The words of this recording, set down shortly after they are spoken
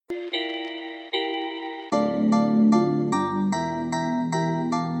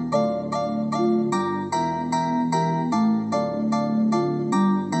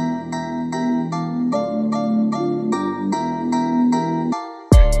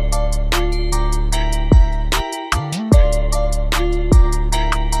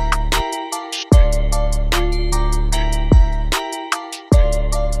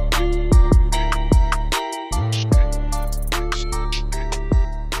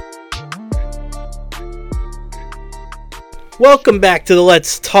Welcome back to the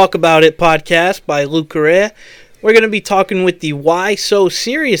Let's Talk About It podcast by Luke Correa. We're going to be talking with the Why So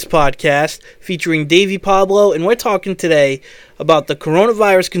Serious podcast featuring Davey Pablo, and we're talking today about the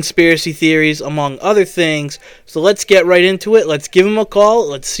coronavirus conspiracy theories, among other things. So let's get right into it. Let's give him a call.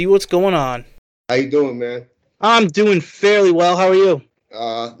 Let's see what's going on. How you doing, man? I'm doing fairly well. How are you?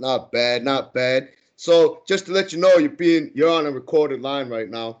 Not bad. So just to let you know, you're on a recorded line right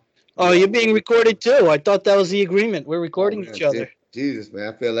now. Oh, you're being recorded too. I thought that was the agreement. We're recording each other. Jesus,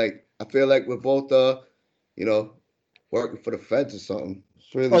 man. I feel like we're both working for the feds or something.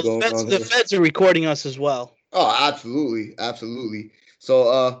 It's really going on. The feds are recording us as well. Oh, absolutely.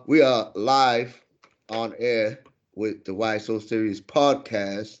 So we are live on air with the Why So Serious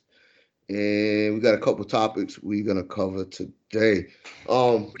podcast, and we got a couple topics we're gonna cover today.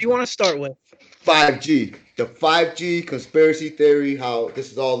 What do you want to start with? 5G, the 5G conspiracy theory, how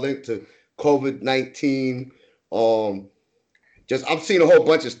this is all linked to COVID-19. I'm seeing a whole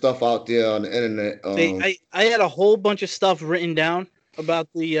bunch of stuff out there on the internet. I had a whole bunch of stuff written down about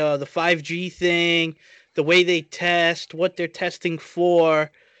the 5G thing, the way they test, what they're testing for.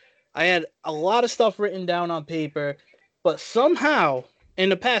 I had a lot of stuff written down on paper, but somehow in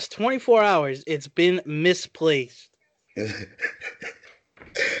the past 24 hours, it's been misplaced.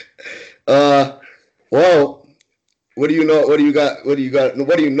 Well, what do you know? What do you got? What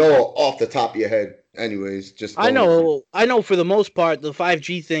do you know off the top of your head? Anyways, just I know for the most part the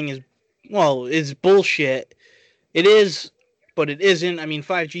 5G thing is bullshit. It is, but it isn't. I mean,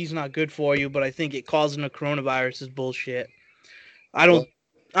 5G is not good for you, but I think it causing a coronavirus is bullshit. I don't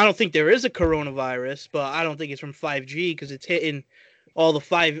think there is a coronavirus, but I don't think it's from 5G because it's hitting all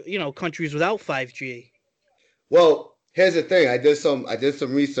the countries without 5G. Well, here's the thing. I did some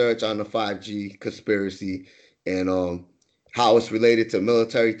research on the 5G conspiracy and how it's related to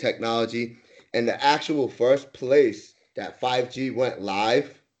military technology. And the actual first place that 5G went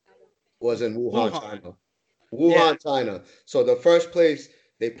live was in Wuhan, China. China. So the first place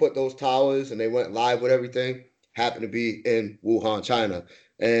they put those towers and they went live with everything happened to be in Wuhan, China.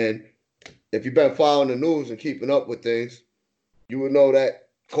 And if you've been following the news and keeping up with things, you would know that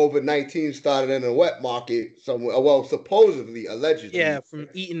COVID-19 started in a wet market somewhere. Well, supposedly, allegedly. Yeah, from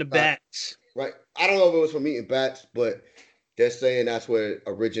eating the bats. Right. I don't know if it was from eating bats, but they're saying that's where it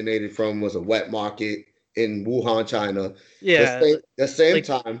originated from, was a wet market in Wuhan, China. Yeah. The same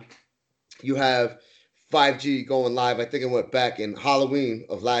time, you have 5G going live. I think it went back in Halloween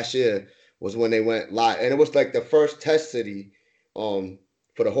of last year was when they went live. And it was like the first test city for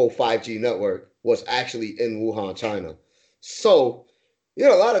the whole 5G network was actually in Wuhan, China. So, a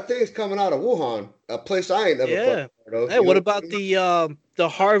lot of things coming out of Wuhan, a place I ain't never heard of. Hey, what about the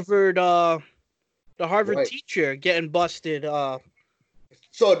Harvard right. teacher getting busted? So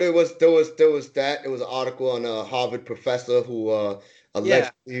there was that. There was an article on a Harvard professor who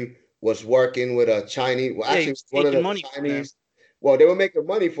allegedly was working with a Chinese. Well, actually, one of the Chinese. Well, they were making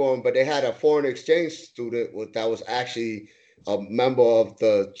money for him, but they had a foreign exchange student that was actually a member of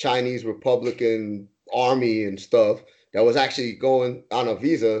the Chinese Republican Army and stuff. That was actually going on a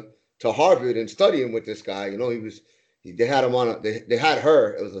visa to Harvard and studying with this guy. They had him on they had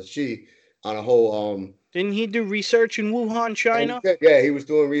her. It was a she on a whole. Didn't he do research in Wuhan, China? Yeah, he was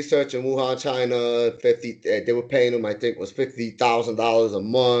doing research in Wuhan, China. They were paying him, I think, was $50,000 a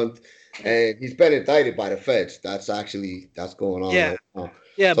month, and he's been indicted by the feds. That's going on. Yeah, right now.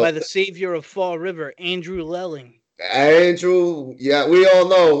 Yeah, by the savior of Fall River, Andrew Lelling. Andrew, yeah, we all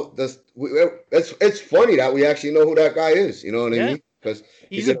know this. It's funny that we actually know who that guy is. You know what I mean? Because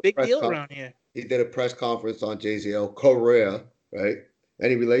he's a big deal around here. He did a press conference on JZL Correa, right?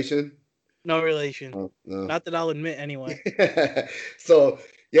 Any relation? No relation. No. Not that I'll admit, anyway. So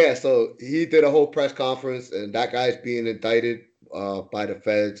he did a whole press conference, and that guy's being indicted by the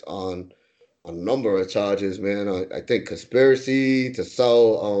feds on a number of charges, man. I think conspiracy to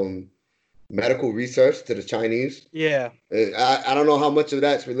sell medical research to the Chinese. Yeah. I don't know how much of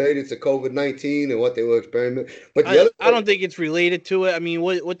that's related to COVID-19 and what they were experimenting. But I don't think it's related to it. I mean,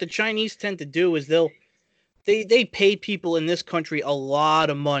 what the Chinese tend to do is they pay people in this country a lot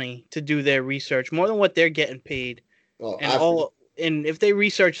of money to do their research, more than what they're getting paid. Oh, and and if they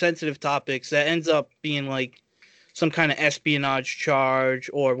research sensitive topics, that ends up being like some kind of espionage charge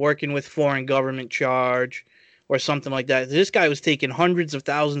or working with foreign government charge or something like that. This guy was taking hundreds of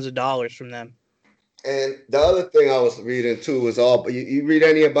thousands of dollars from them. And the other thing I was reading too was all. You read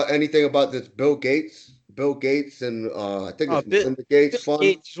anything about this Bill Gates? Bill Gates and I think it's Melinda Gates Bill Fund.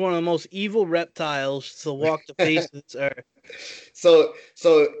 Gates is one of the most evil reptiles to walk the face of this earth. So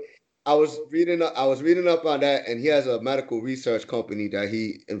I was reading up on that, and he has a medical research company that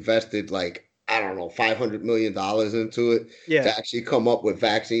he invested like I don't know $500 million into it to actually come up with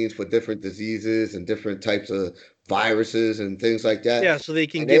vaccines for different diseases and different types of viruses and things like that. Yeah, so they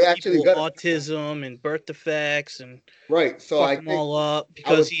can give people autism and birth defects and right. So fuck them all up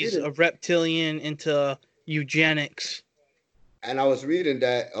because he's a reptilian into eugenics. And I was reading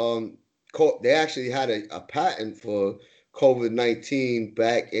that they actually had a patent for COVID-19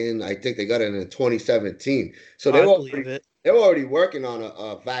 back in, I think they got it in 2017. So they were already working on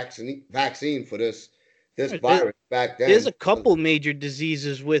a vaccine for this virus back then. There's a couple major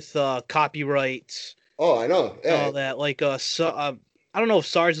diseases with copyrights. Oh, I know. Yeah. All that, like I don't know if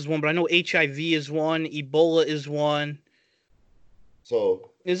SARS is one, but I know HIV is one, Ebola is one.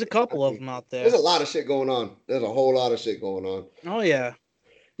 So there's a couple of them out there. There's a lot of shit going on. There's a whole lot of shit going on. Oh yeah.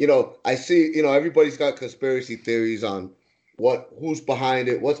 I see. Everybody's got conspiracy theories on who's behind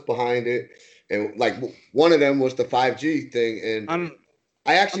it, what's behind it, and like one of them was the 5G thing. And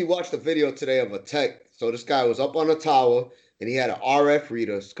I actually watched a video today of a tech. So this guy was up on a tower and he had an RF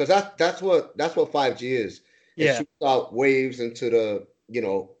reader because that's what 5G is. It shoots out waves into the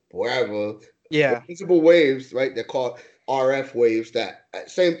wherever. Yeah. Visible waves, right? They're called RF waves. That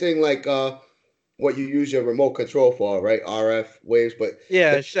same thing like what you use your remote control for, right? RF waves, but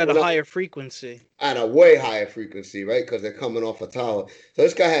it's at a higher frequency. At a way higher frequency, right? Because they're coming off a tower. So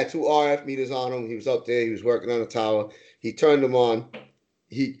this guy had 2 RF meters on him. He was up there. He was working on the tower. He turned them on.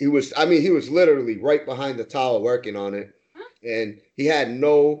 He was literally right behind the tower working on it, and he had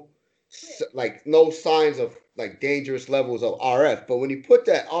no signs of like dangerous levels of RF. But when he put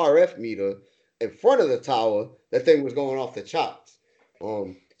that RF meter in front of the tower, that thing was going off the chops.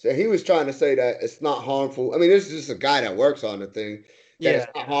 So he was trying to say that it's not harmful. I mean, this is just a guy that works on the thing. It's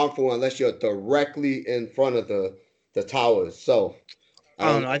not harmful unless you're directly in front of the towers. So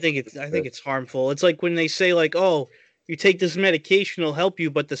I don't know. I think it's harmful. It's like when they say like, oh, you take this medication, it'll help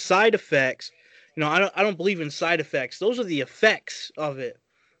you, but the side effects, I don't believe in side effects. Those are the effects of it,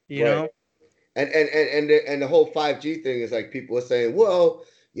 you know. And the whole 5G thing is like people are saying, well,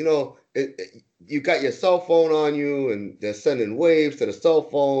 you got your cell phone on you, and they're sending waves to the cell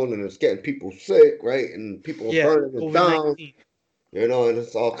phone, and it's getting people sick, right? And people are burning it down, and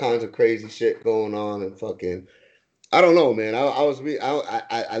it's all kinds of crazy shit going on, and fucking, I don't know, man.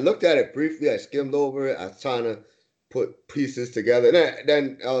 I looked at it briefly, I skimmed over it, I was trying to put pieces together, and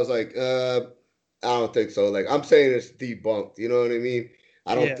then I was like, I don't think so. Like I'm saying, it's debunked. You know what I mean?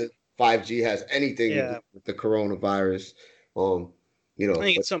 I don't think 5G has anything to do with the coronavirus. I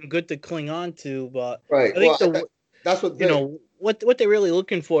think it's something good to cling on to, but right. I think that's what what they're really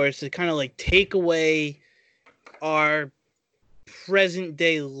looking for is to kind of like take away our present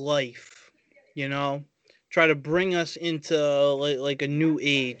day life, try to bring us into like a new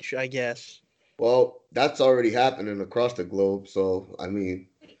age, I guess. Well, that's already happening across the globe. So I mean,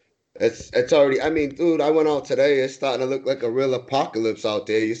 it's already. I mean, dude, I went out today. It's starting to look like a real apocalypse out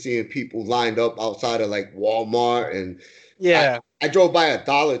there. You're seeing people lined up outside of like Walmart and I drove by a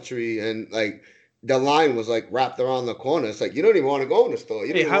Dollar Tree and like the line was like wrapped around the corner. It's like you don't even want to go in the store.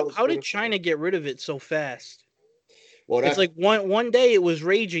 How did China get rid of it so fast? Well, it's like one day it was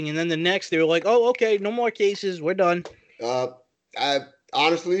raging, and then the next they were like, "Oh, okay, no more cases, we're done." I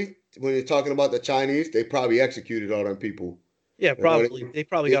honestly, when you're talking about the Chinese, they probably executed all them people. Yeah, probably. They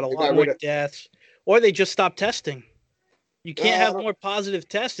probably got a lot more deaths, or they just stopped testing. You can't have more positive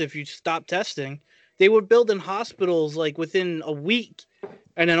tests if you stop testing. They were building hospitals like within a week,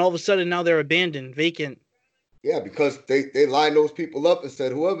 and then all of a sudden now they're abandoned, vacant. Yeah, because they lined those people up and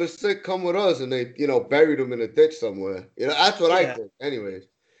said, whoever's sick, come with us, and they buried them in a ditch somewhere. That's what I think, anyways.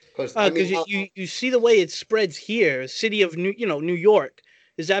 Because you see the way it spreads here. The city of New York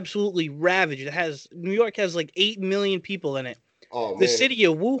is absolutely ravaged. New York has like 8 million people in it. Oh, the city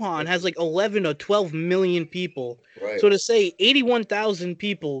of Wuhan has like 11 or 12 million people. Right. So to say 81,000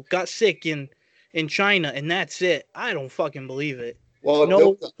 people got sick in China and that's it, I don't fucking believe it. Well,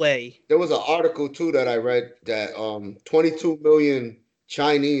 no way. There was an article too that I read that 22 million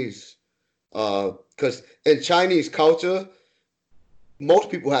Chinese, because in Chinese culture, most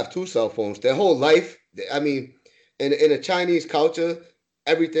people have 2 cell phones. Their whole life, I mean, in a Chinese culture,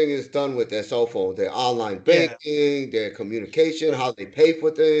 everything is done with their cell phone, their online Yeah. banking, their communication, how they pay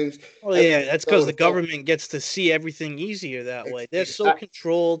for things. Oh yeah, Everything's that's done because with the a cell phone. government gets to see everything easier that way. They're so Exactly.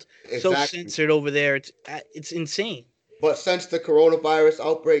 controlled, so Exactly. censored over there. It's insane. But since the coronavirus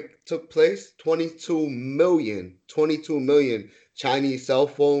outbreak took place, 22 million Chinese cell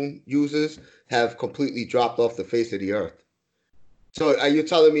phone users have completely dropped off the face of the earth. So are you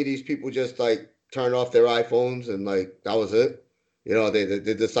telling me these people just like turned off their iPhones and like that was it? You know, they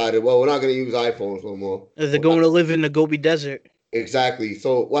decided, well, we're not going to use iPhones no more. They're going to live in the Gobi Desert. Exactly.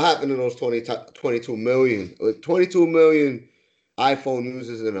 So what happened to those 22 million? 22 million iPhone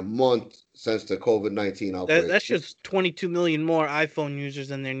users in a month since the COVID-19 outbreak. That's just 22 million more iPhone users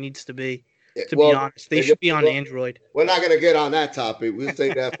than there needs to be. To be Well, honest, they should be on Android. we're not gonna get on that topic. We'll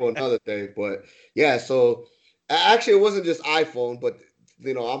save that for another day. But yeah, so actually, it wasn't just iPhone, but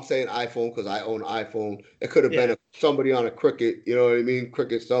you know, I'm saying iPhone because I own iPhone. It could have been Yeah, somebody on a Cricket, you know what I mean?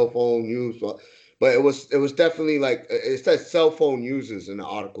 Cricket cell phone use, but it was definitely like it said cell phone users in the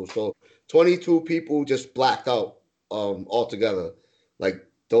article. So 22 people just blacked out altogether. Like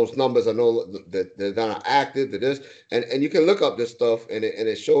those numbers are no that they're not active. They're this and you can look up this stuff and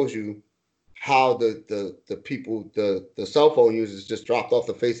it shows you how the people the cell phone users just dropped off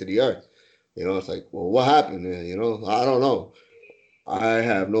the face of the earth. You know, it's like, well, what happened there? You know, I don't know. I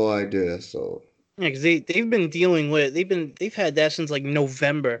have no idea. So, yeah, because they've been dealing with they've had that since like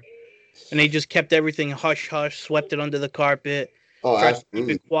November, and they just kept everything hush hush, swept it under the carpet, oh, tried to keep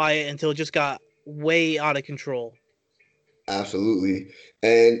absolutely, it quiet until it just got way out of control. absolutely.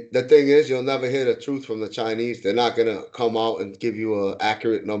 And the thing is, you'll never hear the truth from the Chinese. They're not gonna come out and give you an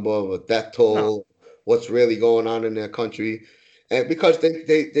accurate number of a death No, toll, what's really going on in their country, and because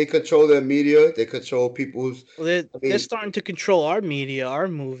they control their media, they control people's. well, I they're mean, starting to control our media, our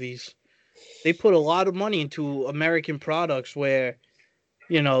movies. They put a lot of money into American products where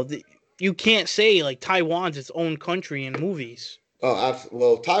you know you can't say like Taiwan's its own country in movies.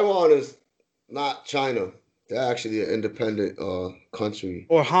 well, Taiwan is not China. They're actually an independent country.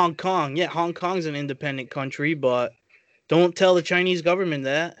 Or Hong Kong. Yeah, Hong Kong's an independent country, but don't tell the Chinese government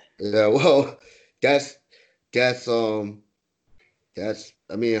that. Yeah, well, that's that's um that's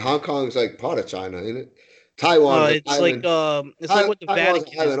I mean Hong Kong is like part of China, isn't it? Taiwan is an island. It's like what the Taiwan's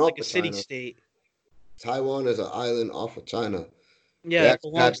an Vatican is. island It's like off a of city China. state. Taiwan is an island off of China. They Yeah, it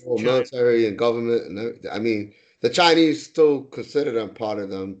actually had belongs their to own China. military and government, and everything. I mean the Chinese still consider them part of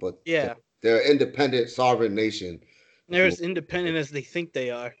them, but Yeah, they're an independent sovereign nation. If they're you as independent as they think they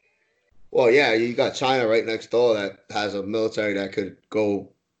are. Well, yeah, you got China right next door that has a military that could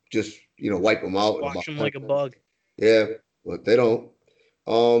go just wipe them out in Watch about them 10 like a minutes. bug. Yeah, but they don't.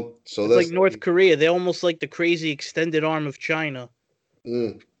 So It's like let's North see. Korea. They're almost like the crazy extended arm of China.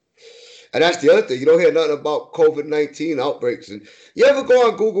 Mm. And that's the other thing. You don't hear nothing about COVID-19 outbreaks. And you ever go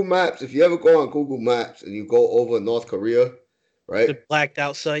on Google Maps? If you ever go on Google Maps and you go over North Korea, right? The blacked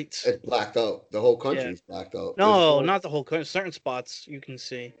out sites. It's blacked out. The whole Yeah. country's blacked out. There's No, no, not the whole country. Certain spots you can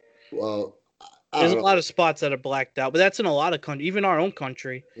see. well, I There's don't a know. lot of spots that are blacked out, but that's in a lot of countries, even our own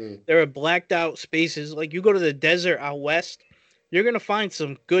country. Mm. There are blacked out spaces. Like you go to the desert out west, you're gonna find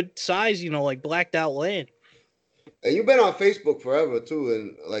some good size, like blacked out land. And you've been on Facebook forever too,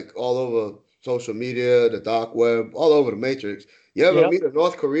 and like all over social media, the dark web, all over the matrix. You ever Yep. meet a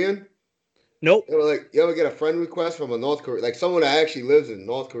North Korean? Nope. You ever get a friend request from a North Korea, like someone that actually lives in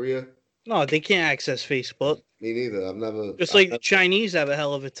North Korea? No, they can't access Facebook. Me neither. Just like the Chinese have a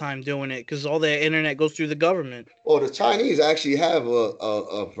hell of a time doing it because all their internet goes through the government. Well, the Chinese actually have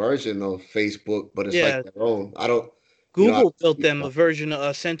a version of Facebook, but it's like Yeah, their own. I don't, I Google don't built speak them about.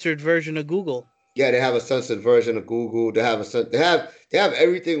 a censored version of Google. Yeah, they have a censored version of Google. They have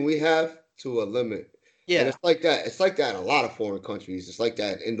everything we have to a limit, and Yeah, it's like that. It's like that in a lot of foreign countries. It's like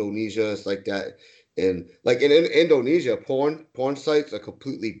that in Indonesia. It's like that in Indonesia, porn sites are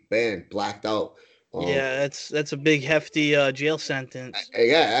completely banned, blacked out. Um, yeah, that's a big hefty jail sentence.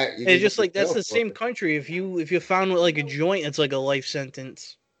 yeah, you It's can go just to like that's jail the for same it. country. If you're found with like a joint, it's like a life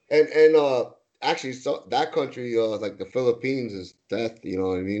sentence. And actually, so that country, like the Philippines, is death. You know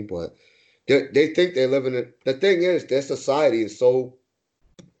what I mean? But they think they're living in. The thing is, their society is so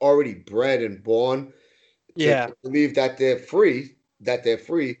already bred and born Yeah, to believe that they're free,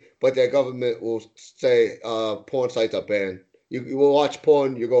 but their government will say porn sites are banned. You will watch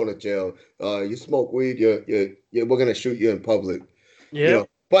porn, you're going to jail. You smoke weed, we're gonna shoot you in public. You know, yep.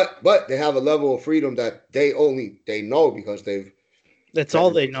 but they have a level of freedom that they know because they've That's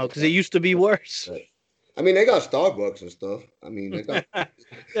all been they raised know like because it that. used to be worse. Right. I mean, they got Starbucks and stuff. I mean, they got.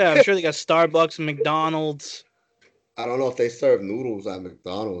 Yeah, I'm sure they got Starbucks, McDonald's. I don't know if they serve noodles at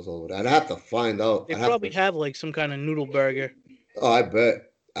McDonald's over there. I'd have to find out. They I'd have probably to. have like some kind of noodle burger. Oh,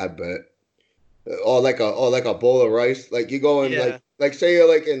 I bet. Or like a bowl of rice. Like you go in Yeah. like say you're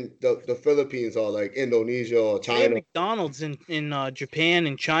like in the Philippines or like Indonesia or They have China. McDonald's in Japan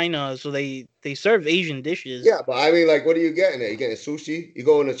and China, so they serve Asian dishes. Yeah, but I mean, like, what are you getting there? You getting sushi? You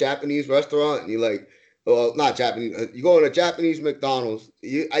go in a Japanese restaurant and you like, well, not Japanese. You go in a Japanese McDonald's.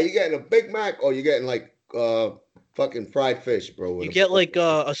 Are you getting a Big Mac or you getting like fucking fried fish, bro? You With get like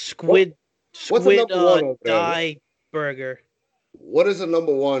a what what's the squid number one over there? dye burger. What is the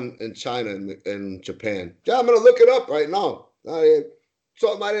number one in China and Japan? Yeah, I'm gonna look it up right now.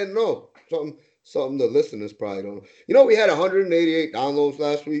 Something I didn't know. Something the listeners probably don't know. You know, we had 188 downloads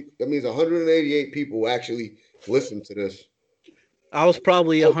last week. That means 188 people actually listened to this. I was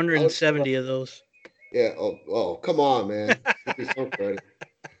probably I was 170 of those. Yeah. Oh, come on, man. Give me some credit.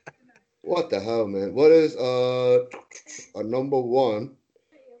 What the hell, man? What is a number one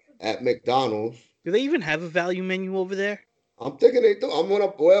at McDonald's? Do they even have a value menu over there? I'm thinking they do.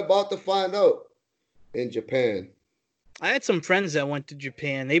 We're about to find out in Japan. I had some friends that went to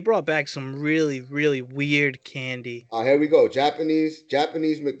Japan. They brought back some really, really weird candy. Here we go. Japanese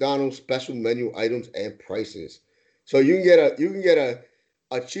McDonald's special menu items and prices. So you can get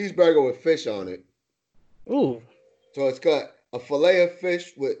a cheeseburger with fish on it. Ooh, So it's got a fillet of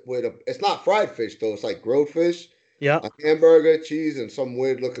fish with a. It's not fried fish though. It's like grilled fish, yeah. a hamburger, cheese, and some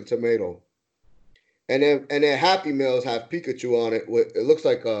weird looking tomato. And then Happy Meals have Pikachu on it. It looks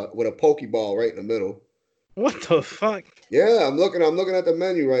like with a Pokeball right in the middle. What the fuck? Yeah, I'm looking at the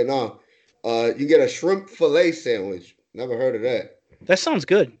menu right now. You get a shrimp fillet sandwich. Never heard of that. That sounds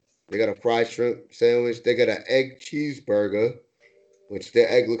good. They got a fried shrimp sandwich. They got an egg cheeseburger, which their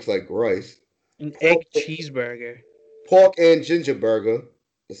egg looks like rice. An egg cheeseburger. Pork and ginger burger.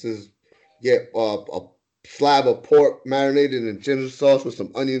 This is a slab of pork marinated in ginger sauce with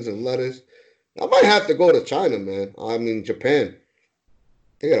some onions and lettuce. I might have to go to China, man. I mean Japan.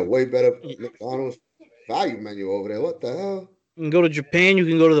 They got a way better McDonald's value menu over there. What the hell? You can go to Japan. You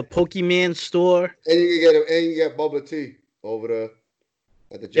can go to the Pokemon store. And you get bubble tea over there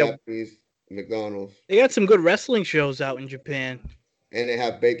at the Japanese McDonald's. They got some good wrestling shows out in Japan. And they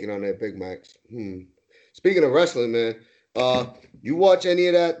have bacon on their Big Macs. Speaking of wrestling, man, you watch any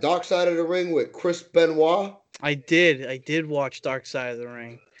of that Dark Side of the Ring with Chris Benoit? I did watch Dark Side of the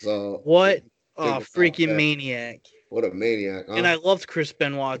Ring. So what a freaking maniac. What a maniac, huh? And I loved Chris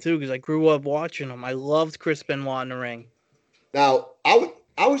Benoit too because I grew up watching him. I loved Chris Benoit in the ring. Now, I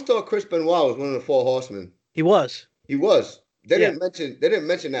always thought Chris Benoit was one of the Four Horsemen. He was. He was. They didn't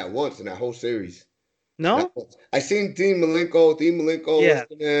mention that once in that whole series. No? I seen Dean Malenko. Was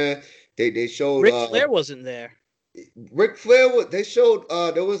in there. They showed Ric Flair wasn't there. Ric Flair they showed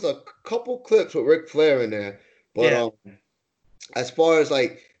there was a couple clips with Ric Flair in there. But as far as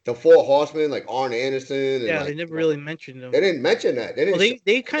like the Four Horsemen, like Arn Anderson, and they never really mentioned them. They didn't mention that.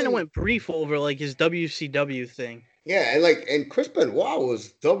 They kind of went brief over like his WCW thing. Yeah, and Chris Benoit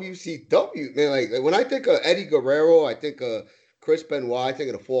was WCW, man. Like when I think of Eddie Guerrero, I think of Chris Benoit, I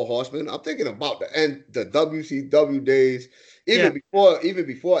think of the Four Horsemen. I'm thinking about the WCW days, even before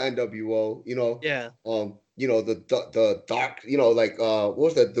NWO. You know. Yeah. The dark. What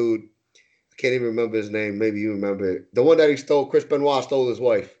was that dude? I can't even remember his name. Maybe you remember it. The one that he stole. Chris Benoit stole his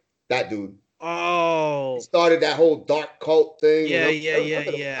wife. That dude. Oh. He started that whole dark cult thing. Yeah.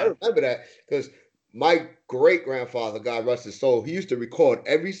 I remember that because my great-grandfather, God rest his soul, he used to record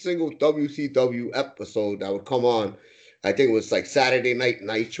every single WCW episode that would come on. I think it was like Saturday Night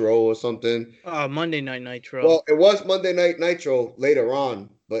Nitro or something. Monday Night Nitro. Well, it was Monday Night Nitro later on,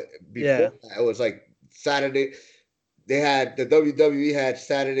 but before that, it was like Saturday. They had the WWE had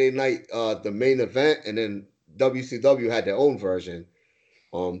Saturday night the main event, and then WCW had their own version.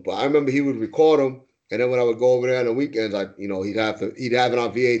 But I remember he would record them. And then when I would go over there on the weekends, he'd have it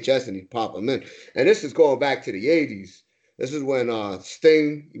on VHS and he'd pop them in. And this is going back to the 80s. This is when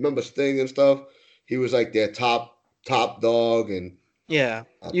Sting, you remember Sting and stuff? He was like their top dog and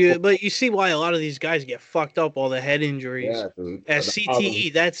but you see why a lot of these guys get fucked up, all the head injuries. Yeah, dude.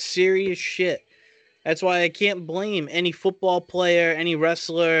 CTE, that's serious shit. That's why I can't blame any football player, any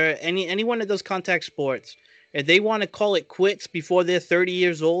wrestler, anyone that does contact sports. If they want to call it quits before they're 30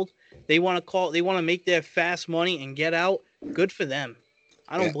 years old, they want to make their fast money and get out. Good for them.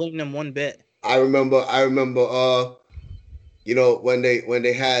 I don't blame them one bit. I remember when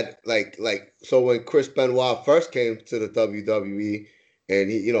they had so when Chris Benoit first came to the WWE and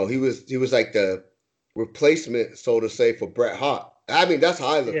he was like the replacement, so to say, for Bret Hart. I mean, that's how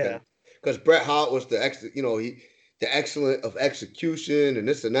I look at it. Because Bret Hart was the excellent of execution and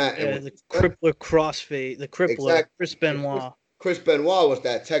this and that. Yeah, the crippler crossfade, the crippler, exactly. Chris Benoit. Chris Benoit was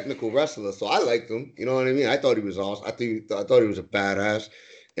that technical wrestler, so I liked him. You know what I mean? I thought he was awesome. I thought he was a badass,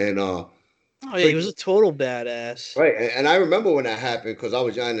 and Oh yeah, he was a total badass. right. And I remember when that happened because I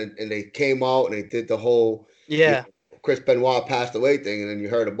was young, and they came out and they did the whole Yeah. Chris Benoit passed away thing, and then you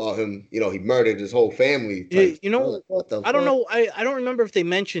heard about him. You know, he murdered his whole family. Type. You I was know, like, what the I don't fuck? know. I don't remember if they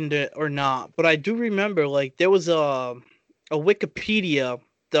mentioned it or not, but I do remember like there was a Wikipedia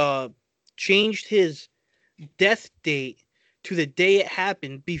that changed his death date to the day it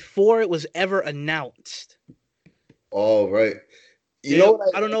happened before it was ever announced. Oh, right. You know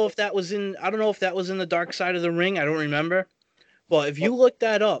what? I don't know if that was in the Dark Side of the Ring. I don't remember. But if you look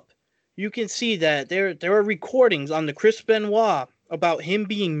that up, you can see that there are recordings on the Chris Benoit about him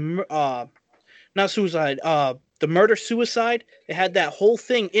being not suicide, the murder suicide. It had that whole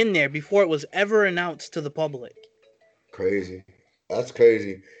thing in there before it was ever announced to the public. Crazy. That's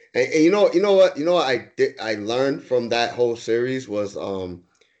crazy. And you know what I learned from that whole series was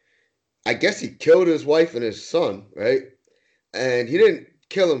I guess he killed his wife and his son, right? And he didn't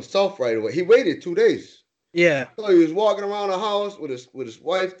kill himself right away. He waited 2 days. Yeah, So he was walking around the house with his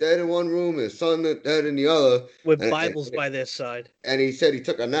wife dead in one room and his son dead in the other. with And, Bibles by their side. and he said he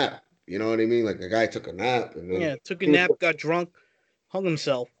took a nap. You know what I mean? Like a guy took a nap and then Yeah, took a he was nap, got drunk, hung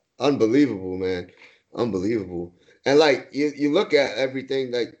himself. unbelievable, man. Unbelievable. And like you look at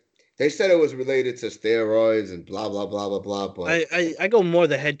everything, like they said it was related to steroids and blah blah blah blah blah. But I go more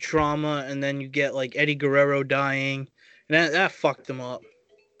the head trauma, and then you get like Eddie Guerrero dying, and that fucked him up.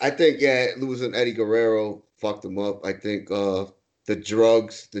 I think yeah, losing Eddie Guerrero fucked him up. I think the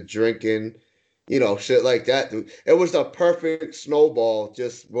drugs, the drinking, shit like that, dude. It was the perfect snowball.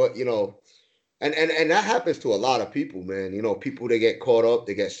 Just what and that happens to a lot of people, man. People they get caught up,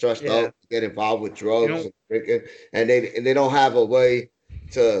 they get stressed Yeah, out, get involved with you drugs know, and drinking, and they don't have a way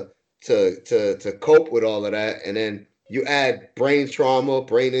to to cope with all of that. And then you add brain trauma,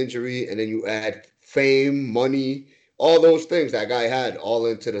 brain injury, and then you add fame, money, all those things that guy had all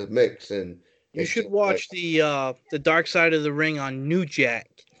into the mix, and you it's should just like watch the Dark Side of the Ring on New Jack.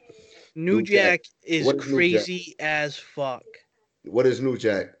 New New Jack. Jack is What is New Jack? crazy as fuck. What is New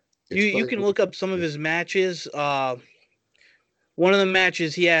Jack? You Explain. can look up some of his matches. One of the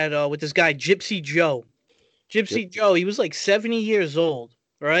matches he had with this guy Gypsy Joe. Gypsy Joe, he was like 70 years old,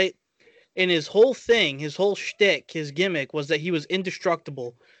 right? And his whole thing, his whole shtick, his gimmick was that he was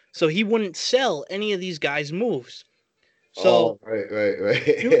indestructible. So he wouldn't sell any of these guys' moves. So Oh, right,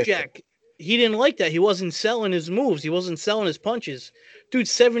 New right. Jack, he didn't like that. He wasn't selling his moves. He wasn't selling his punches. Dude,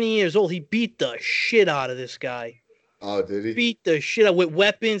 70 years old, he beat the shit out of this guy. Oh, did he? Beat the shit out with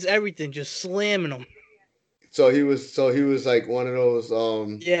weapons, everything, just slamming him. So he was like one of those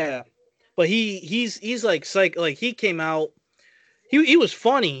Yeah. But he's like psych like he came out. He was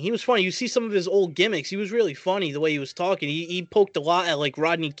funny. He was funny. You see some of his old gimmicks. He was really funny the way he was talking. He poked a lot at like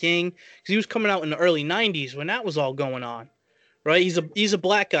Rodney King because he was coming out in the early '90s when that was all going on, right? He's a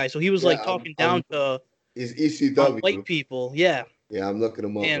black guy, so he was yeah, like talking down to he's white ECW. people. Yeah, Yeah, I'm looking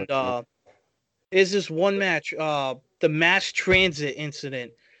him up right and now. there's this one match, the mass transit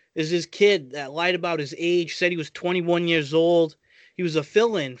incident. Is this kid that lied about his age, said he was 21 years old. He was a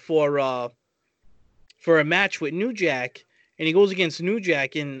fill-in for a match with New Jack, and he goes against New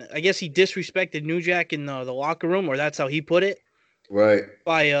Jack, and I guess he disrespected New Jack in the locker room, or that's how he put it, Right.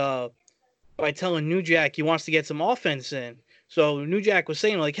 by telling New Jack he wants to get some offense in. So New Jack was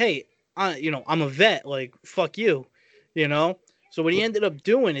saying like, "Hey, I'm a vet, like fuck you," you know. So what he ended up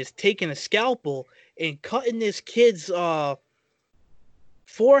doing is taking a scalpel and cutting this kid's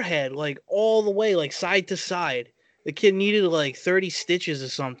forehead like all the way, like side to side. The kid needed like 30 stitches or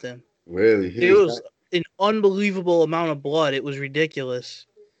something. Really? It was an unbelievable amount of blood. It was ridiculous.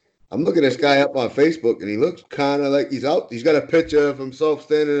 I'm looking this guy up on Facebook, and he looks kind of like he's out. He's got a picture of himself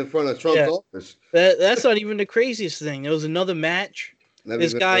standing in front of Trump's Yeah, office. that's not even the craziest thing. There was another match. Never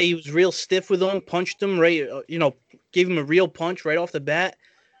This even guy, heard- he was real stiff with him, punched him right, gave him a real punch right off the bat.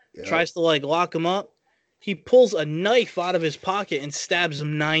 Yeah. Tries to like lock him up. He pulls a knife out of his pocket and stabs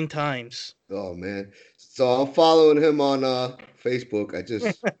him 9 times. Oh man. So I'm following him on Facebook. I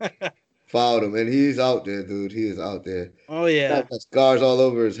just followed him, and he's out there, dude. He is out there. Oh yeah, Got scars all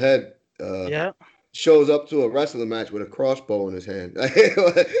over his head. yeah. Shows up to a wrestling match with a crossbow in his hand. That's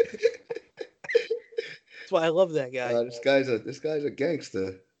why I love that guy. This guy's a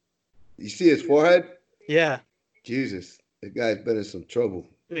gangster. You see his forehead? Yeah. Jesus, the guy's been in some trouble.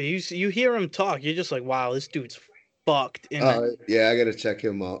 You hear him talk, you're just like, wow, this dude's fucked. Yeah, I gotta check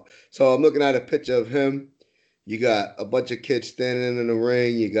him out. So I'm looking at a picture of him. You got a bunch of kids standing in the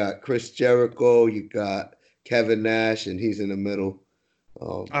ring. You got Chris Jericho. You got Kevin Nash, and he's in the middle.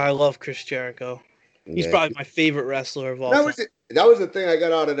 I love Chris Jericho. He's Yeah, probably my favorite wrestler of all that time. was it. That was the thing I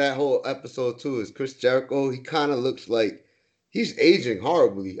got out of that whole episode too. Is Chris Jericho? He kind of looks like he's aging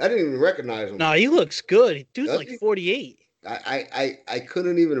horribly. I didn't even recognize him. No, he looks good. Dude's Does like he? 48. I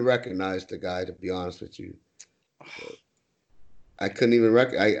couldn't even recognize the guy, to be honest with you. I couldn't even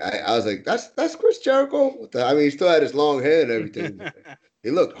I was like, that's Chris Jericho. I mean, he still had his long hair and everything.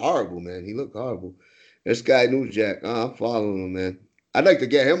 He looked horrible, man. He looked horrible. This guy New Jack. I'm following him, man. I'd like to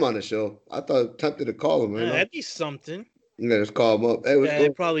get him on the show. I thought tempted to call him, man. That'd be something. Yeah, just call him up. Hey, what's Yeah,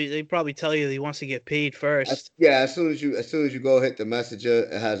 going? they probably tell you that he wants to get paid first. Yeah, as soon as you go hit the messenger,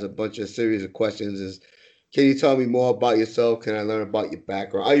 it has a bunch of series of questions. Is can you tell me more about yourself? Can I learn about your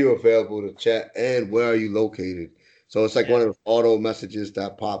background? Are you available to chat? And where are you located? So it's like one of the auto messages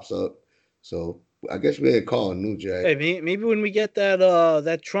that pops up. So I guess we ain't calling New Jack. Hey, maybe when we get that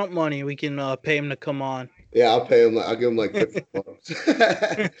that Trump money, we can pay him to come on. Yeah, I'll pay him. I'll give him like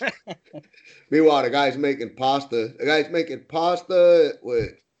 $50. Meanwhile, the guy's making pasta. The guy's making pasta with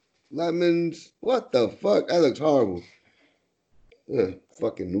lemons. What the fuck? That looks horrible. Yeah,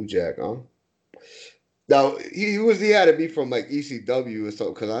 fucking New Jack, huh? Now he had to be from like ECW or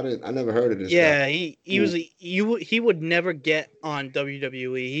something because I never heard of this. Yeah, guy. he would never get on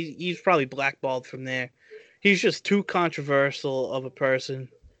WWE. He's probably blackballed from there. He's just too controversial of a person.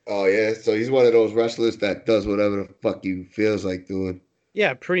 Oh yeah, so he's one of those wrestlers that does whatever the fuck he feels like doing.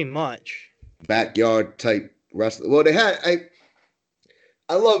 Yeah, pretty much. Backyard type wrestler. Well,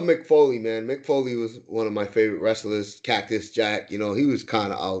 I love Mick Foley, man. Mick Foley was one of my favorite wrestlers. Cactus Jack, he was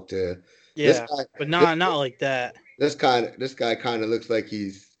kind of out there. Yeah, but not like that. This guy kind of looks like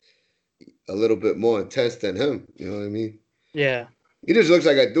he's a little bit more intense than him. You know what I mean? Yeah. He just looks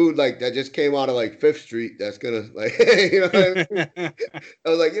like a dude like that just came out of like Fifth Street. That's gonna like, you know what I mean? I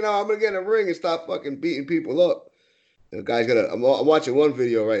was like, I'm gonna get in a ring and stop fucking beating people up. The guy's I'm watching one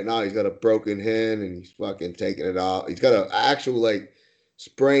video right now. He's got a broken hand and he's fucking taking it out. He's got an actual like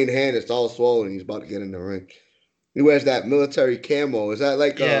sprained hand. It's all swollen. He's about to get in the ring. He wears that military camo. Is that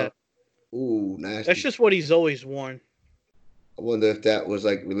like ooh, nasty. That's just what he's always worn. I wonder if that was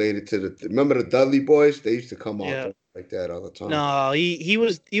like related to remember the Dudley Boys? They used to come out like that all the time. No, he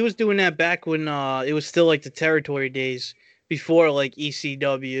was doing that back when it was still like the territory days before like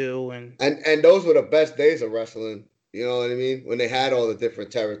ECW and those were the best days of wrestling. You know what I mean? When they had all the different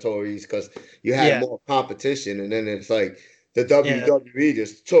territories because you had more competition, and then it's like the WWE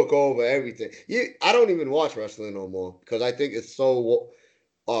just took over everything. I don't even watch wrestling no more because I think it's so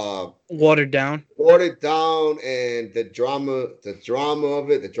watered down, and the drama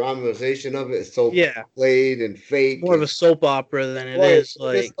of it, the dramatization of it is so played and fake. More of a soap opera than it is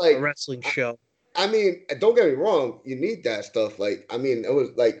like a wrestling show. I mean, don't get me wrong, you need that stuff. Like, I mean, it was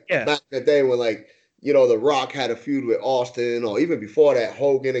like back in the day when like, The Rock had a feud with Austin, or even before that,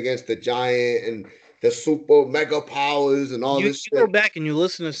 Hogan against the Giant and the super mega powers and all this shit. You go back and you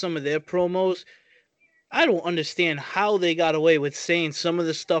listen to some of their promos. I don't understand how they got away with saying some of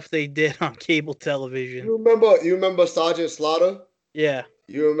the stuff they did on cable television. You remember Sergeant Slaughter? Yeah.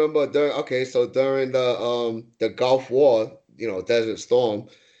 You remember during the Gulf War, Desert Storm,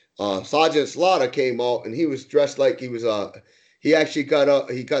 Sergeant Slaughter came out and he was dressed like he was he actually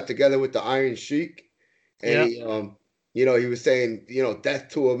he got together with the Iron Sheik and he was saying, death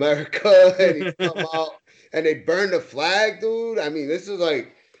to America, and he come out and they burned the flag, dude. I mean, this is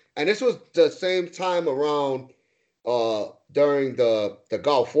like, and this was the same time around during the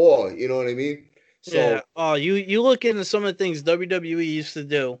Gulf War, you know what I mean? So, you look into some of the things WWE used to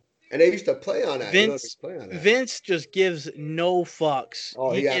do. And they used to play on that. Vince just gives no fucks.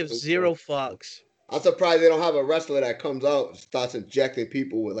 Oh, he gives zero fucks. I'm surprised they don't have a wrestler that comes out and starts injecting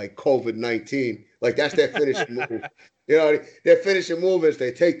people with like COVID-19. Like that's their finishing move. Their finishing move is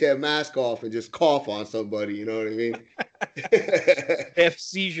they take their mask off and just cough on somebody. You know what I mean? Have a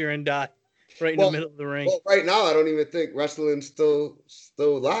seizure and die right in the middle of the ring. Well, right now I don't even think wrestling's still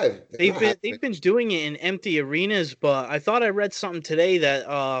live. They've been doing it in empty arenas, but I thought I read something today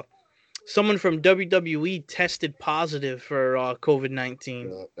that someone from WWE tested positive for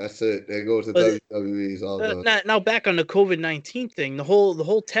COVID-19. That's it. There goes the WWE's all done. Now back on the COVID-19 thing, the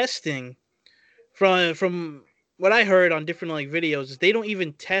whole testing from what I heard on different like videos is they don't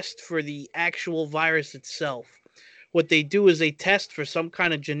even test for the actual virus itself. What they do is they test for some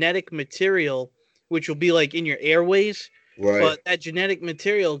kind of genetic material, which will be like in your airways. Right. But that genetic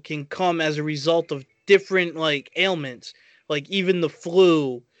material can come as a result of different like ailments, like even the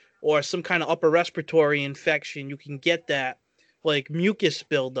flu or some kind of upper respiratory infection. You can get that like mucus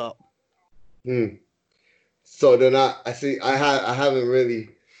buildup. So they're not. I haven't really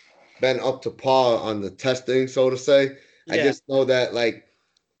been up to par on the testing, so to say. I just know that like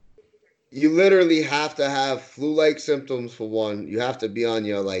You literally have to have flu-like symptoms for one. You have to be on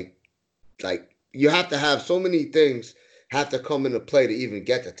your like you have to have so many things have to come into play to even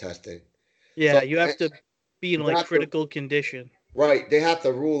get the testing. Yeah, So you have to be in you like have to critical condition. right. They have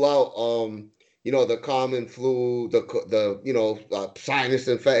to rule out the common flu, sinus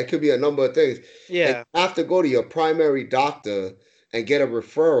infection. It could be a number of things, and Yeah. you have to go to your primary doctor and get a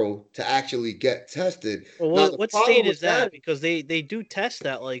referral to actually get tested. Well, Now the what problem state with is that. that? Because they do test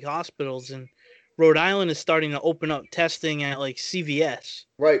at like hospitals, and Rhode Island is starting to open up testing at like CVS.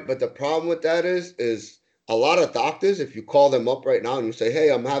 Right, but the problem with that is a lot of doctors, if you call them up right now and you say, "Hey,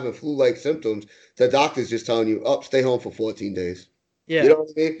 I'm having flu-like symptoms," the doctor's just telling you, "Up, stay home for 14 days." You Yeah. know what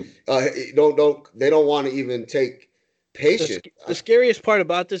I mean? Don't they don't want to even take patients. The scariest part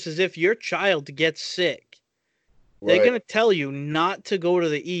about this is if your child gets sick, they're Right. gonna tell you not to go to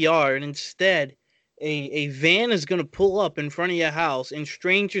the ER, and instead, a van is gonna pull up in front of your house, and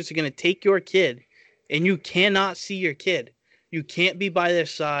strangers are gonna take your kid, and you cannot see your kid. You can't be by their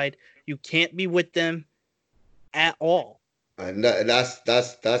side. You can't be with them at all. And that's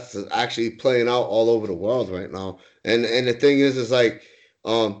actually playing out all over the world right now. And the thing is like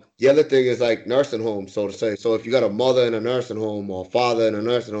the other thing is like nursing homes, so to say. So if you got a mother in a nursing home or a father in a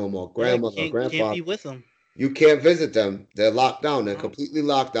nursing home or Yeah, grandmother or can't grandfather, be with them. you can't visit them. They're locked down. They're No. completely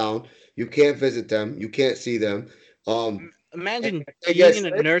locked down. You can't visit them. You can't see them. And Imagine if they being get in a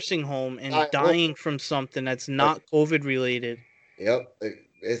sick, nursing home die and at home. dying from something that's Right. not COVID related. Yep.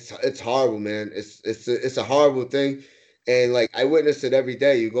 It's horrible, man. It's a horrible thing. And like I witness it every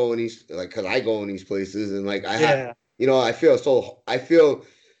day. You go in these like because I go in these places and like Yeah, I feel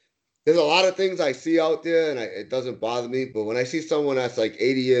there's a lot of things I see out there and it doesn't bother me. But when I see someone that's like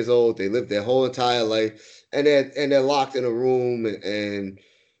 80 years old, they live their whole entire life and they're locked in a room and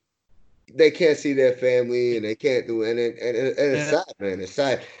they can't see their family and they can't do and it's yeah, sad, man. It's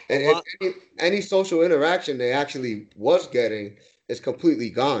sad. a And lot any social interaction they actually was getting is completely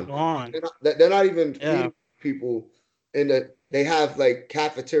gone. gone. They're not even Yeah, feeding people in the. They have like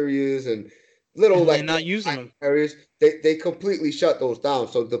cafeterias and little and they're like not using them. areas. They completely shut those down.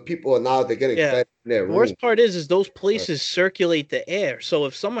 So the people are now they're getting Yeah. fed in their The room. worst part is those Right. places circulate the air. So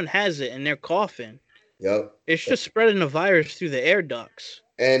if someone has it and they're coughing, Yep. it's just spreading the virus through the air ducts.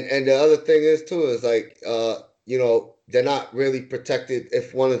 And the other thing is too is like they're not really protected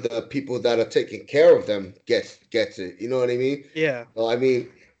if one of the people that are taking care of them gets it. You know what I mean? Yeah, So I mean,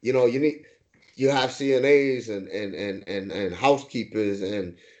 you have CNAs and housekeepers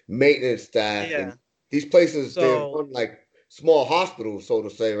and maintenance staff and yeah. these places they So run like small hospitals, so to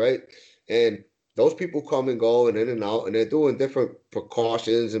say, right? And those people come and go and in and out, and they're doing different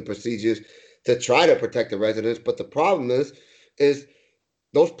precautions and procedures to try to protect the residents. But the problem is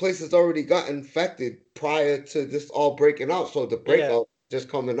those places already got infected prior to this all breaking out. So the yeah, breakout just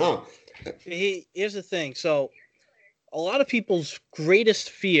coming out. here's the thing. So a lot of people's greatest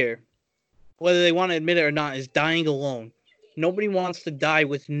fear, whether they want to admit it or not, is dying alone. Nobody wants to die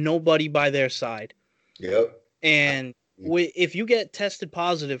with nobody by their side. Yep. And if you get tested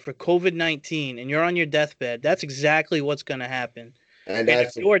positive for COVID-19 and you're on your deathbed, that's exactly what's going to happen. And And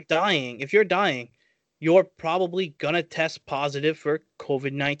that's if you're dying, you're probably going to test positive for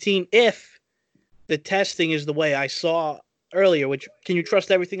COVID-19 if the testing is the way I saw earlier, which can you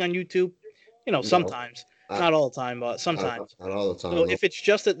trust everything on YouTube? no, Sometimes. I, Not all the time, but sometimes. not all the So time. No. if it's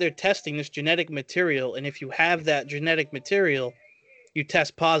just that they're testing this genetic material, and if you have that genetic material, you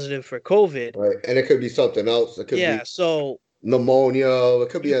test positive for COVID. Right. And it could be something else. It could be Yeah, so pneumonia. It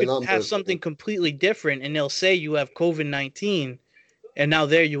could be you a could number have of something things. completely different, and they'll say you have COVID-19, and now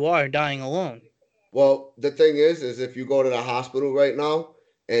there you are dying alone. Well, the thing is if you go to the hospital right now,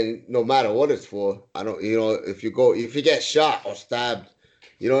 and no matter what it's for, I don't, if you get shot or stabbed,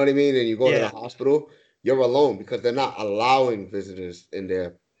 you know what I mean, and you go to the Yeah, hospital, you're alone because they're not allowing visitors in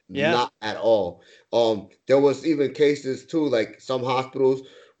there, yeah. not at all. There was even cases too, like some hospitals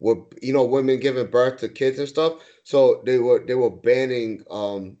were, women giving birth to kids and stuff, so they were banning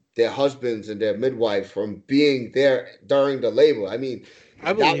their husbands and their midwives from being there during the labor. I mean,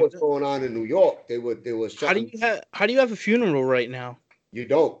 I that believe was it. going on in New York. They were shutting. How do you have a funeral right now? You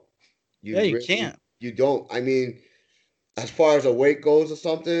don't. Yeah, You you really can't. you don't. I mean, as far as a wake goes or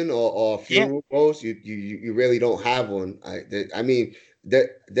something or a Can't. funeral goes, you really don't have one. I mean,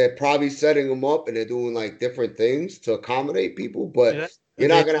 they're probably setting them up and they're doing like different things to accommodate people, but Yeah, you're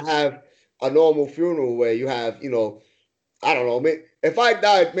they not gonna have a normal funeral where you have, I don't know, if I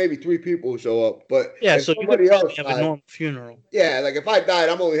died, maybe three people show up, but yeah. if So you could somebody probably else have a died, normal funeral. yeah, like if I died,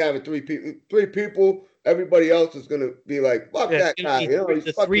 I'm only having three people. Three people. Everybody else is gonna be like, "Fuck Yeah, it's that gonna guy," be he's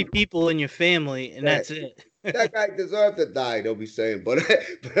the three fucking people in your family, and yeah, that's it. that guy deserved to die. They'll be saying, but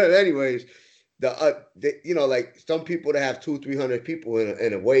anyways, you know, like some people that have 200-300 people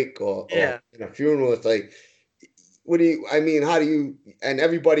in a wake or Yeah. in a funeral, it's like, what do you? I mean, how do you? And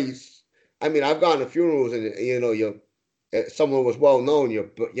everybody's. I mean, I've gone to funerals and you know, someone was well known. You're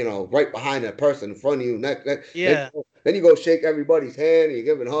right behind that person in front of you. Yeah. Then you go shake everybody's hand and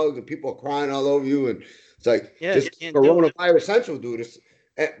you're giving hugs and people are crying all over you and it's like Yeah, you this can't do it. coronavirus central, dude.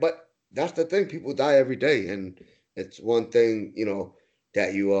 But that's the thing. People die every day, and it's one thing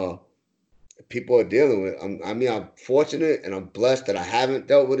that people are dealing with. I mean, I'm fortunate and I'm blessed that I haven't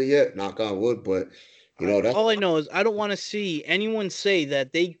dealt with it yet. Knock on wood, but that's All I know is I don't want to see anyone say that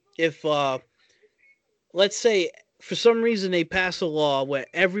if let's say for some reason they pass a law where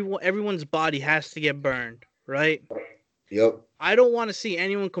everyone's body has to get burned, right? yep. I don't want to see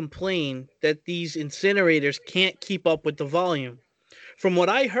anyone complain that these incinerators can't keep up with the volume. From what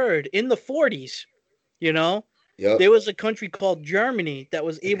I heard in the 40s, you know, Yep. there was a country called Germany that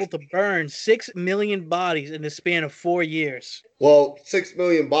was able to burn 6 million bodies in the span of 4 years. Well, 6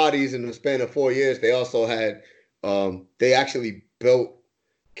 million bodies in the span of 4 years. They also had, they actually built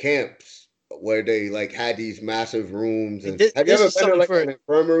camps where they like had these massive rooms. And have you This ever is been to something like for an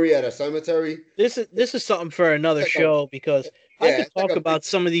infirmary at a cemetery? this is something for another It's like a show because I yeah, could it's like talk a big. about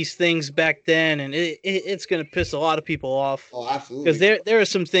some of these things back then, and it's gonna piss a lot of people off Oh, because absolutely. there are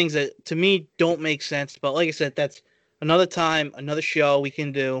some things that to me don't make sense. But like I said, that's another time, another show we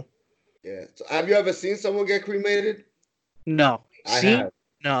can do. Yeah. So have you ever seen someone get cremated? No, I see, have.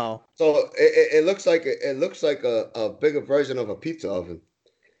 no, So it looks like a bigger version of a pizza oven.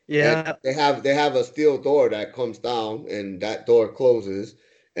 And yeah, they have a steel door that comes down and that door closes,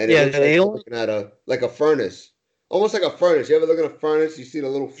 and it yeah, looks like they you're only, looking at a furnace, almost like a furnace. You ever look at a furnace? You see the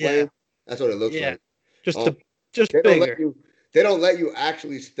little yeah, flame. That's what it looks yeah, like. just Um, to just they don't let bigger. you. They don't let you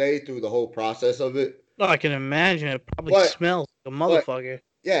actually stay through the whole process of it. No, I can imagine it probably But smells like a but motherfucker.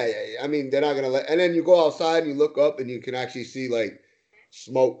 yeah. I mean, they're not gonna let. And then you go outside and you look up and you can actually see like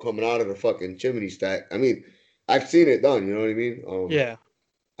smoke coming out of the fucking chimney stack. I mean, I've seen it done. You know what I mean? Yeah.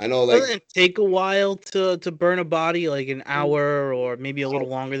 I know like. Doesn't it take a while to burn a body, like an hour or maybe a little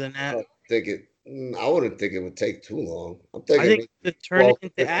longer than I that? don't think it. I wouldn't think it would take too long. I'm I thinking think maybe to turn it 12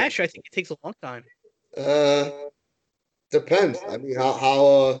 into to 15. ash, I think it takes a long time. Uh, depends. I mean,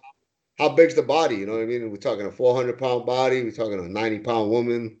 how big's the body? You know what I mean? We're talking a 400-pound body. We're talking a 90-pound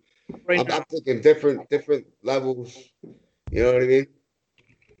woman. Right I'm now. thinking different levels. You know what I mean?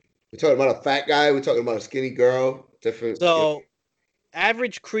 We're talking about a fat guy. We're talking about a skinny girl. Different. So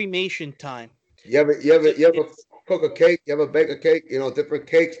average cremation time. You ever you ever So you ever it's cook a cake? You ever bake a cake? Different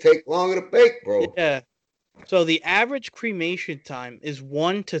cakes take longer to bake, bro. yeah. So the average cremation time is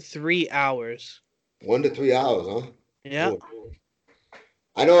 1 to 3 hours. 1 to 3 hours, huh? Yeah. Oh,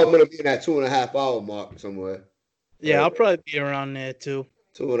 I know I'm gonna be in that 2.5 hour mark somewhere. Yeah, I'll probably be around there too.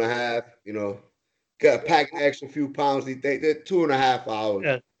 2.5, got to pack an extra few pounds. They're 2.5 hours,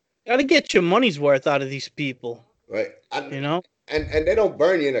 Yeah. Gotta get your money's worth out of these people, right? you know? And they don't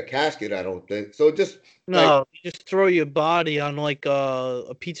burn you in a casket, I don't think. So just like, No, you just throw your body on like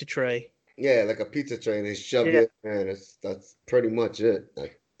a pizza tray. yeah, like a pizza tray, and they shove Yeah. you in, man. That's pretty much it.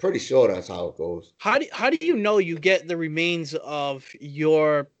 Like, pretty sure that's how it goes. How do you know you get the remains of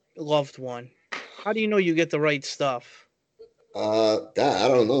your loved one? How do you know you get the right stuff? That I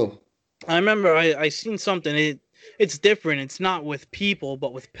don't know. I remember I seen something. It's different. It's not with people,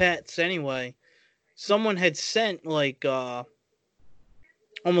 but with pets anyway. Someone had sent like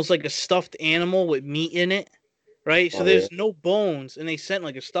almost like a stuffed animal with meat in it, right? So Oh yeah, there's no bones, and they sent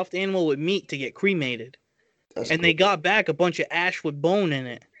like a stuffed animal with meat to get cremated, that's and cool. they got back a bunch of ash with bone in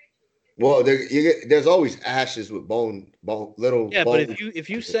it. Well, there's always ashes with little Yeah, but bones. if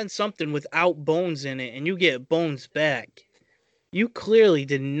you send something without bones in it and you get bones back, you clearly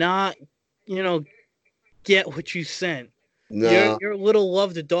did not, you know, get what you sent. Your No, your little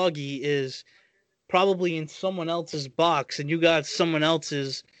loved doggy is probably in someone else's box, and you got someone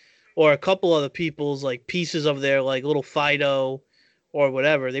else's or a couple other people's like pieces of their like little Fido or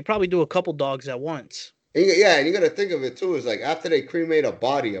whatever. They probably do a couple dogs at once. yeah, and you got to think of it too. Is like after they cremate a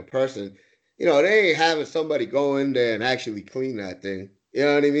body, a person, they ain't having somebody go in there and actually clean that thing. You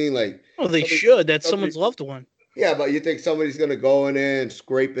know what I mean? Like Oh, they somebody, should. That's somebody someone's loved one. yeah, but you think somebody's gonna go in there and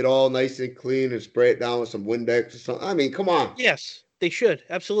scrape it all nice and clean and spray it down with some Windex or something? I mean, come on. Yes, they should.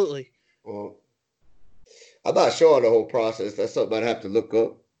 Absolutely. Well, I'm not sure on the whole process. That's something I'd have to look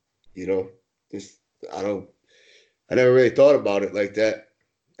up. You know, just I don't. I never really thought about it like that.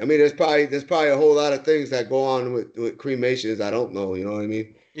 I mean, there's probably a whole lot of things that go on with cremations I don't know. You know what I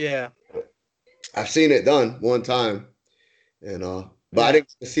mean? Yeah. I've seen it done one time, and but I Yeah. didn't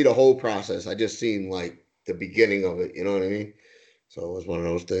see the whole process. I just seen like the beginning of it. You know what I mean? So it was one of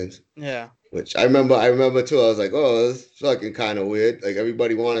those things. Yeah. Which I remember too. I was like, oh, this is fucking kind of weird. Like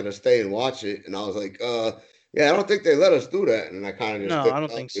everybody wanted to stay and watch it, and I was like, yeah, I don't think they let us do that. And I kind of just No, I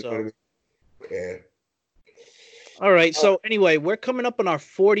don't think you know what I so. mean? Yeah. All right. So anyway, we're coming up on our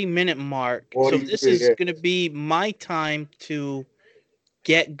 40-minute mark. So this is going to be my time to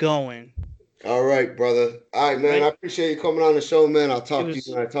get going. All right, brother. All right, man. Right. I appreciate you coming on the show, man. I'll talk to you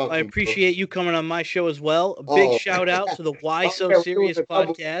when I talk to you. I appreciate you coming on my show as well. A big shout out to the Why So Serious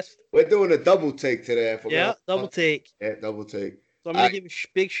podcast. We're doing a double take today. Yeah, double take. Yeah, double take. So I'm going to give a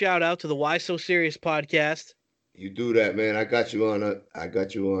big shout out to the Why So Serious podcast. You do that, man. I got you on I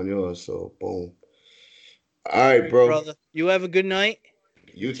got you on yours, so boom. All right, bro. Brother, you have a good night.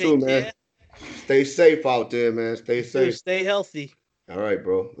 You too, man. Care. Stay safe out there, man. Stay safe. Stay healthy. All right,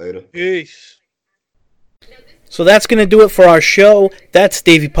 bro. Later. Peace. So that's going to do it for our show. That's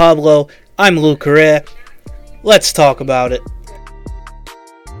Davey Pablo. I'm Lou Correa. Let's talk about it.